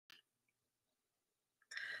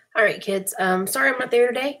All right, kids. Sorry I'm not there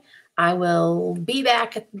today. I will be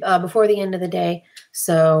back before the end of the day.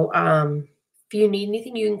 So if you need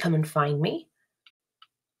anything, you can come and find me.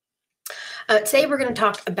 Today we're going to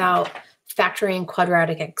talk about factoring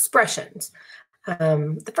quadratic expressions.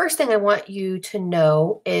 The first thing I want you to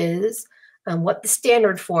know is what the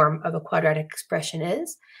standard form of a quadratic expression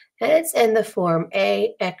is. And it's in the form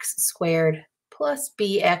ax squared plus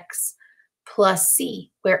bx plus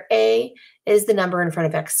c, where a is the number in front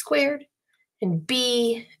of x squared, and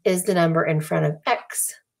b is the number in front of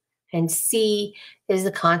x, and c is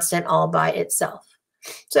the constant all by itself.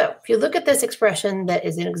 So if you look at this expression that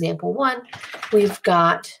is in example 1, we've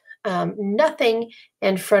got nothing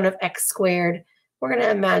in front of x squared. We're going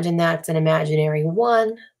to imagine that's an imaginary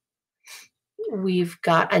 1. We've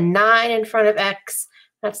got a 9 in front of x.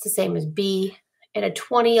 That's the same as b. And a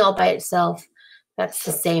 20 all by itself. That's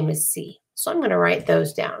the same as c. So I'm going to write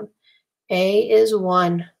those down. A is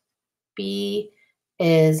 1. B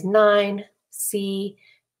is 9. C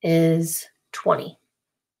is 20.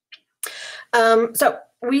 So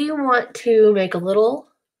we want to make a little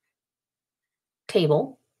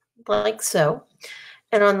table like so.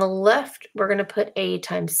 And on the left, we're going to put A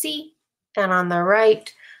times C. And on the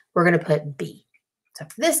right, we're going to put B. So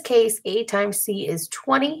for this case, A times C is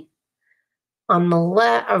 20. On the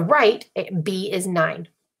right, B is 9.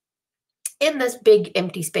 In this big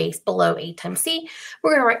empty space below A times C,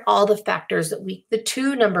 we're going to write all the factors that the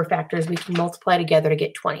two number factors we can multiply together to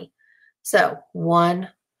get 20. So 1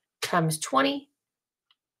 times 20,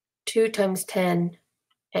 2 times 10,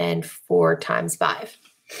 and 4 times 5.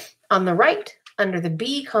 On the right, under the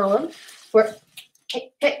B column,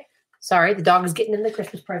 sorry, the dog is getting in the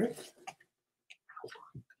Christmas present.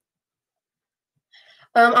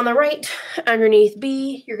 On the right, underneath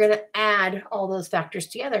B, you're going to add all those factors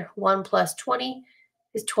together. 1 plus 20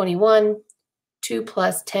 is 21. 2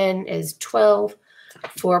 plus 10 is 12.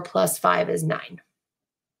 4 plus 5 is 9.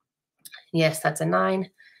 Yes, that's a 9,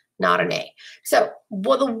 not an A. So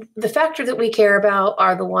the factor that we care about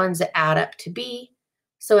are the ones that add up to B.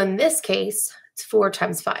 So in this case, it's 4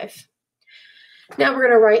 times 5. Now we're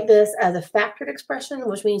going to write this as a factored expression,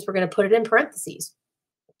 which means we're going to put it in parentheses.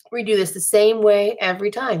 We do this the same way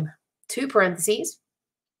every time. 2 parentheses.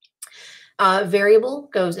 Variable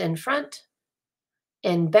goes in front.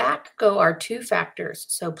 In back go our 2 factors.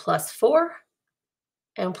 So plus 4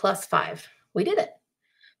 and plus 5. We did it.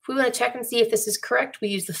 If we want to check and see if this is correct, we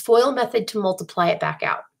use the FOIL method to multiply it back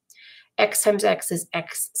out. X times x is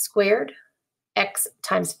x squared. X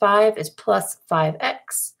times 5 is plus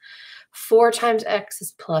 5x. 4 times x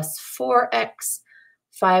is plus 4x.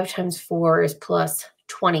 5 times 4 is plus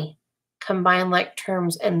 20. Combine like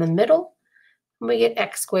terms in the middle, and we get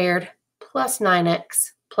x squared plus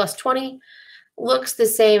 9x plus 20. Looks the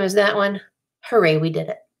same as that one. Hooray, we did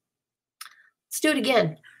it. Let's do it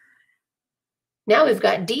again. Now we've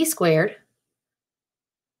got d squared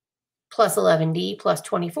plus 11d plus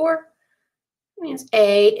 24. It means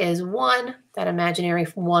a is 1, that imaginary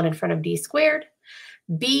 1 in front of d squared.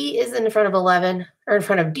 B is in front of 11, or in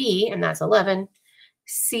front of d, and that's 11.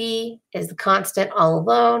 C is the constant all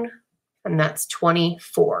alone, and that's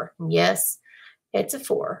 24. Yes, it's a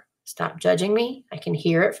 4. Stop judging me. I can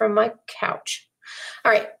hear it from my couch.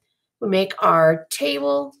 All right, we make our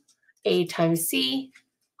table. A times C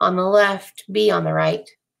on the left, B on the right.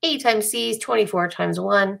 A times C is 24 times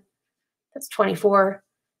 1. That's 24.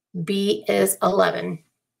 B is 11.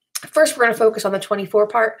 First, we're going to focus on the 24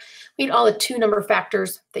 part. We need all the 2 number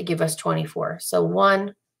factors that give us 24. So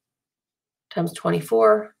 1 times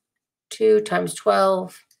 24, 2 times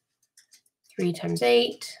 12, 3 times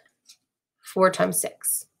 8, 4 times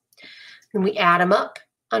 6. And we add them up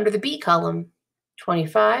under the B column.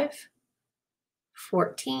 25,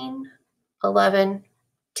 14, 11,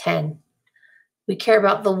 10. We care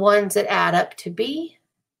about the ones that add up to B,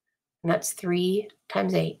 and that's 3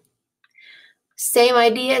 times 8. Same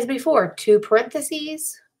idea as before, 2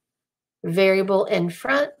 parentheses, variable in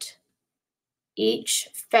front. Each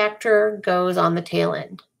factor goes on the tail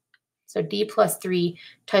end. So d plus 3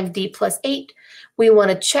 times d plus 8. We want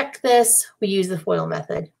to check this. We use the FOIL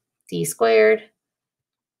method. D squared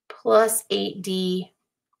plus 8d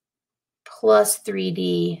plus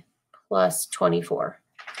 3d plus 24.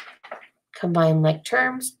 Combine like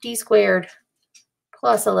terms. D squared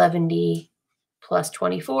plus 11d plus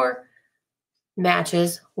 24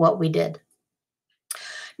 matches what we did.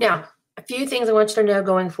 Now, a few things I want you to know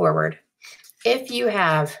going forward. If you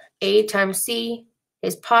have A times C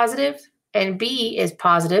is positive and B is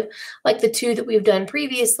positive, like the 2 that we've done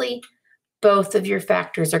previously, both of your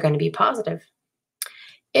factors are going to be positive.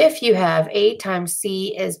 If you have A times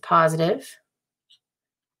C is positive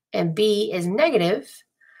and b is negative,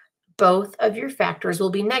 both of your factors will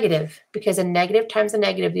be negative because a negative times a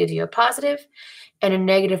negative gives you a positive, and a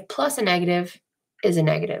negative plus a negative is a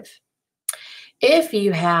negative. If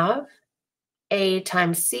you have a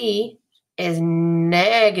times c is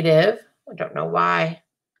negative, I don't know why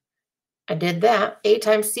I did that. A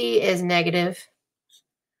times c is negative,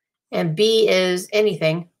 and b is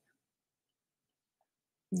anything,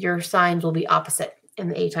 your signs will be opposite in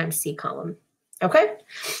the a times c column. Okay,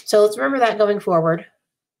 so let's remember that going forward.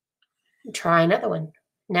 Try another one.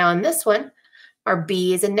 Now in this one, our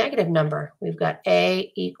b is a negative number. We've got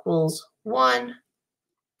a equals 1,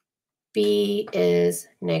 b is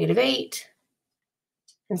negative 8,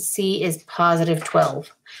 and c is positive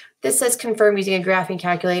 12. This says confirm using a graphing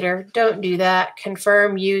calculator. Don't do that.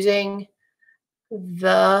 Confirm using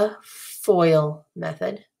the FOIL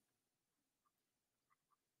method.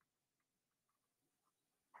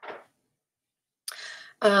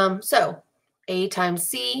 So a times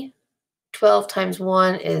c, 12 times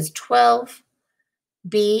 1 is 12.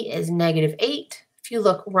 B is negative 8. If you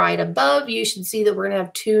look right above, you should see that we're going to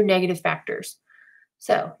have two negative factors.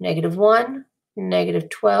 So negative 1, negative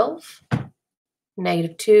 12,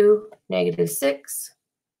 negative 2, negative 6,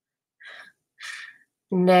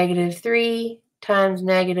 negative 3 times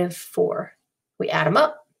negative 4. We add them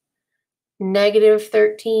up. Negative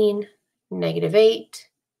 13, negative 8,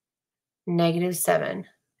 negative 7.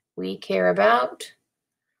 We care about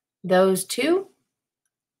those two.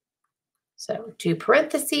 So two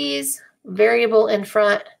parentheses, variable in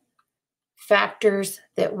front, factors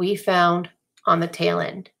that we found on the tail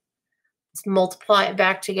end. Let's multiply it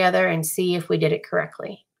back together and see if we did it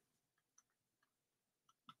correctly.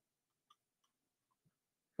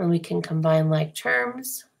 And we can combine like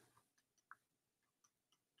terms.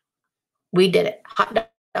 We did it. Hot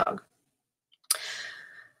dog.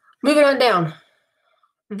 Moving on down.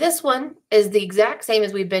 This one is the exact same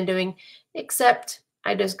as we've been doing, except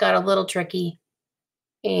I just got a little tricky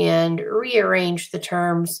and rearranged the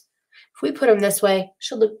terms. If we put them this way,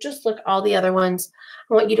 should look just like all the other ones.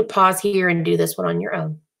 I want you to pause here and do this one on your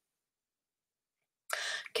own.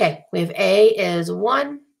 Okay, we have A is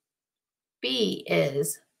 1, B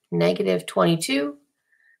is negative 22,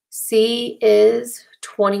 C is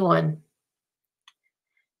 21.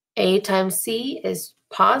 A times C is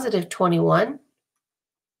positive 21,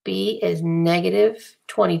 B is negative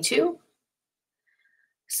 22.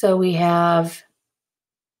 So we have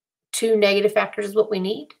two negative factors is what we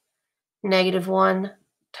need. Negative 1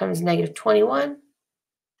 times negative 21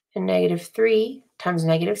 and negative 3 times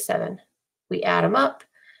negative 7. We add them up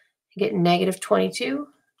and get negative 22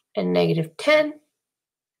 and negative 10.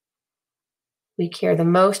 We care the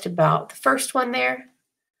most about the first one there.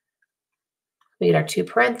 We get our two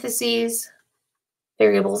parentheses,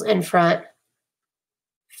 variables in front,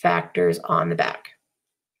 factors on the back.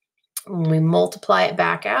 When we multiply it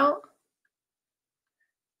back out,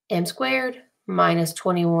 m squared minus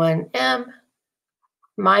 21m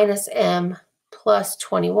minus m plus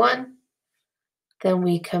 21. Then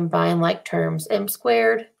we combine like terms, m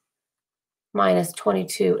squared minus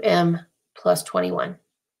 22m plus 21.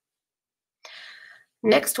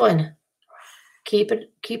 Next one, keep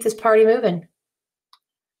this party moving.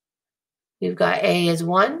 We've got A is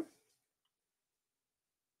 1.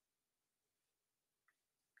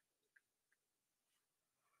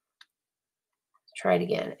 Try it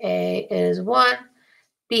again. A is 1,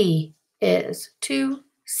 B is 2,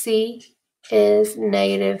 C is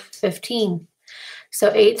negative 15.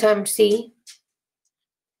 So 8 times C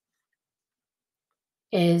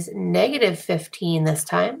is negative 15 this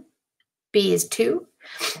time. B is 2.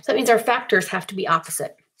 So that means our factors have to be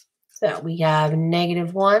opposite. So we have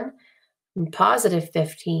negative 1 and positive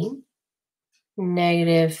 15,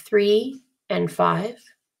 negative 3 and 5,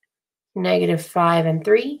 negative 5 and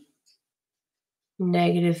 3,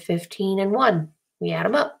 negative 15 and 1. We add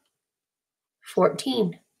them up.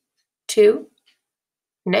 14, 2,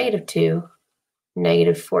 negative 2,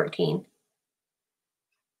 negative 14.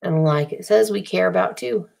 And like it says, we care about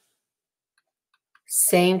 2.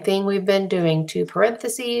 Same thing we've been doing. Two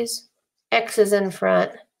parentheses, x's in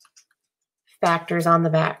front, factors on the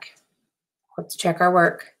back. Let's check our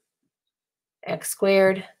work. X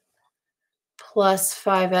squared plus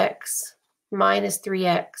 5x minus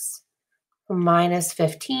 3x minus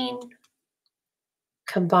 15.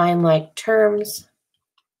 Combine like terms,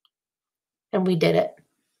 and we did it.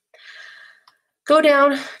 Go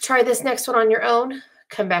down, try this next one on your own,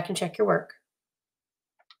 come back and check your work.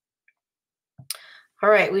 All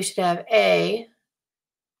right, we should have A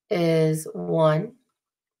is 1,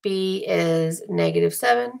 B is negative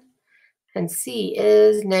 7, and C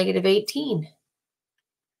is negative 18.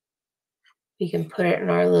 We can put it in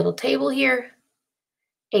our little table here.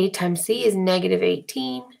 A times C is negative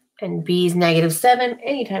 18, and B is negative 7.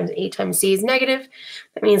 Anytime A times C is negative,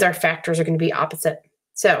 that means our factors are going to be opposite.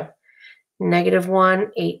 So negative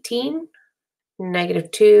 1, 18,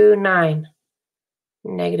 negative 2, 9,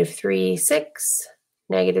 negative 3, 6,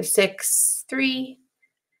 negative 6, 3,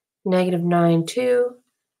 negative 9, 2,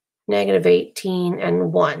 negative 18,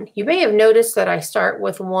 and 1. You may have noticed that I start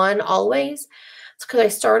with 1 always. It's because I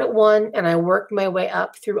start at 1 and I work my way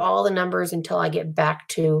up through all the numbers until I get back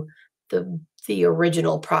to the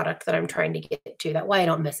original product that I'm trying to get to. That way I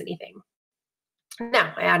don't miss anything.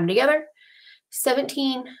 Now I add them together.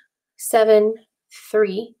 17, 7,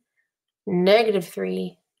 3, negative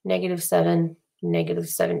 3, negative 7, negative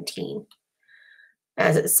 17.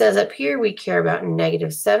 As it says up here, we care about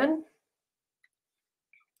negative 7.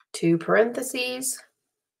 2 parentheses,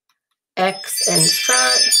 x in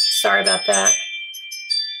front, sorry about that,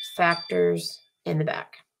 factors in the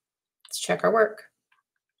back. Let's check our work.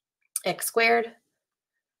 X squared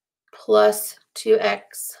plus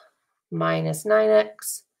 2x minus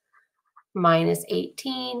 9x minus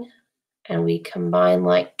 18, and we combine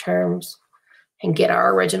like terms and get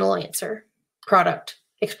our original answer. Product,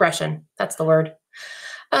 expression, that's the word.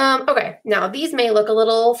 Okay, now these may look a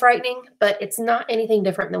little frightening, but it's not anything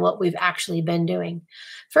different than what we've actually been doing.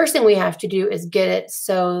 First thing we have to do is get it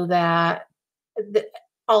so that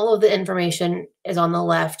all of the information is on the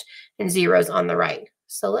left and zeros on the right.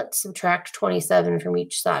 So let's subtract 27 from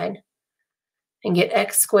each side and get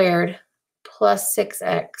x squared plus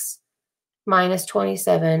 6x minus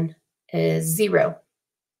 27 is 0.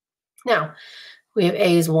 Now, we have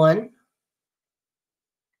a is 1.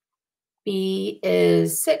 B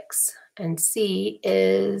is 6, and C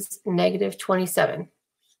is negative 27.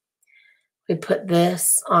 We put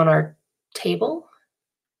this on our table.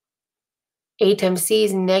 A times C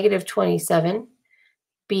is negative 27.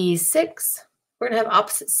 B is 6. We're going to have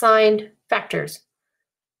opposite signed factors.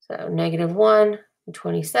 So negative 1 and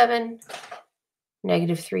 27,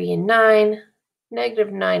 negative 3 and 9,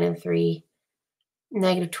 negative 9 and 3,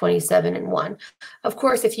 negative 27 and 1. Of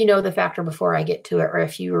course, if you know the factor before I get to it, or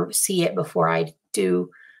if you see it before I do,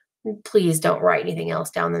 please don't write anything else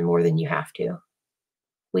down than more than you have to.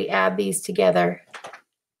 We add these together,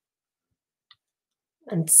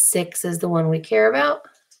 and 6 is the one we care about.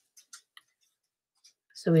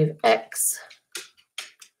 So we have x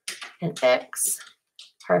and x,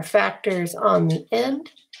 our factors on the end,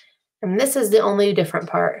 and this is the only different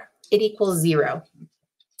part. It equals 0.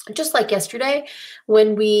 Just like yesterday,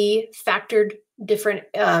 when we factored different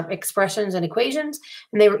expressions and equations,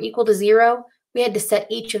 and they were equal to 0, we had to set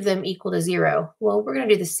each of them equal to 0. Well, we're going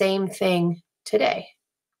to do the same thing today.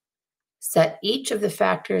 Set each of the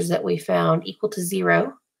factors that we found equal to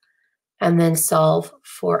 0, and then solve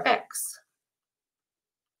for x.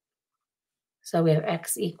 So we have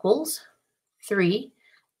x equals 3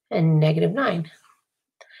 and negative 9.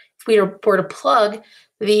 If we were to plug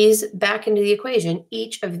these back into the equation,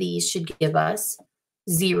 each of these should give us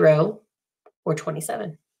 0 or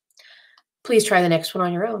 27. Please try the next one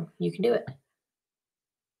on your own. You can do it.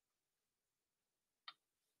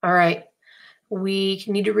 All right, we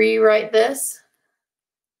need to rewrite this.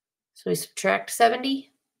 So we subtract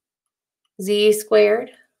 70, z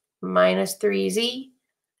squared minus 3z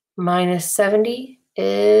minus 70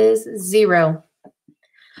 is 0.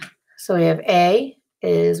 So we have A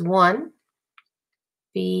is 1,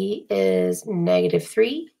 B is negative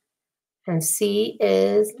 3, and C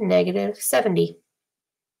is negative 70.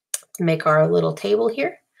 Let's make our little table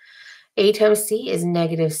here. A times C is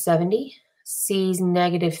negative 70, C is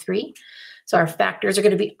negative 3. So our factors are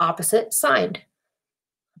going to be opposite signed.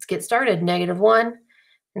 Let's get started. Negative 1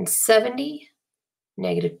 and 70,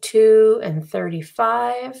 negative 2 and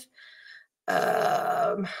 35,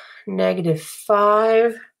 negative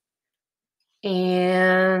 5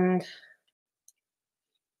 and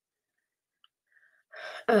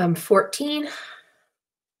 14.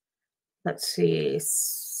 Let's see,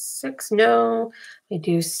 6, no. We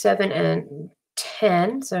do 7 and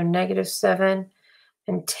 10, so negative 7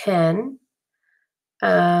 and 10.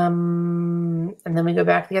 And then we go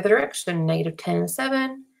back the other direction, negative 10 and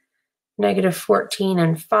 7, negative 14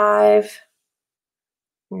 and 5,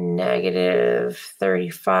 negative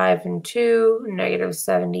 35 and 2, negative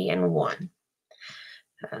 70 and 1.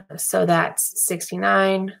 So that's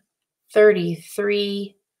 69,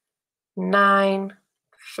 33, 9,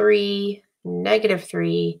 3, negative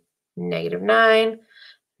 3, negative 9,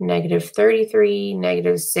 negative 33,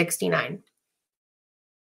 negative 69.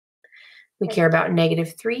 We care about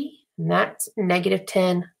negative 3, and that's negative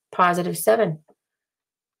 10, positive 7.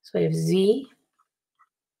 So we have z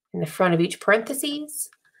in the front of each parentheses,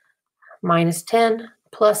 minus 10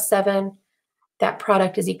 plus 7, that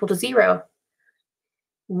product is equal to 0.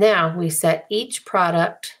 Now we set each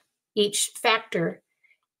product, each factor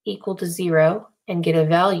equal to 0 and get a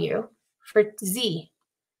value for z.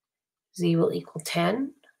 Z will equal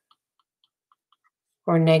 10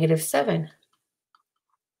 or negative 7.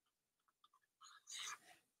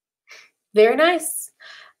 Very nice.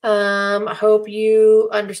 I hope you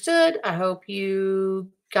understood. I hope you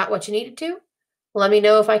got what you needed to. Let me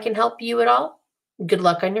know if I can help you at all. Good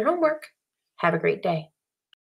luck on your homework. Have a great day.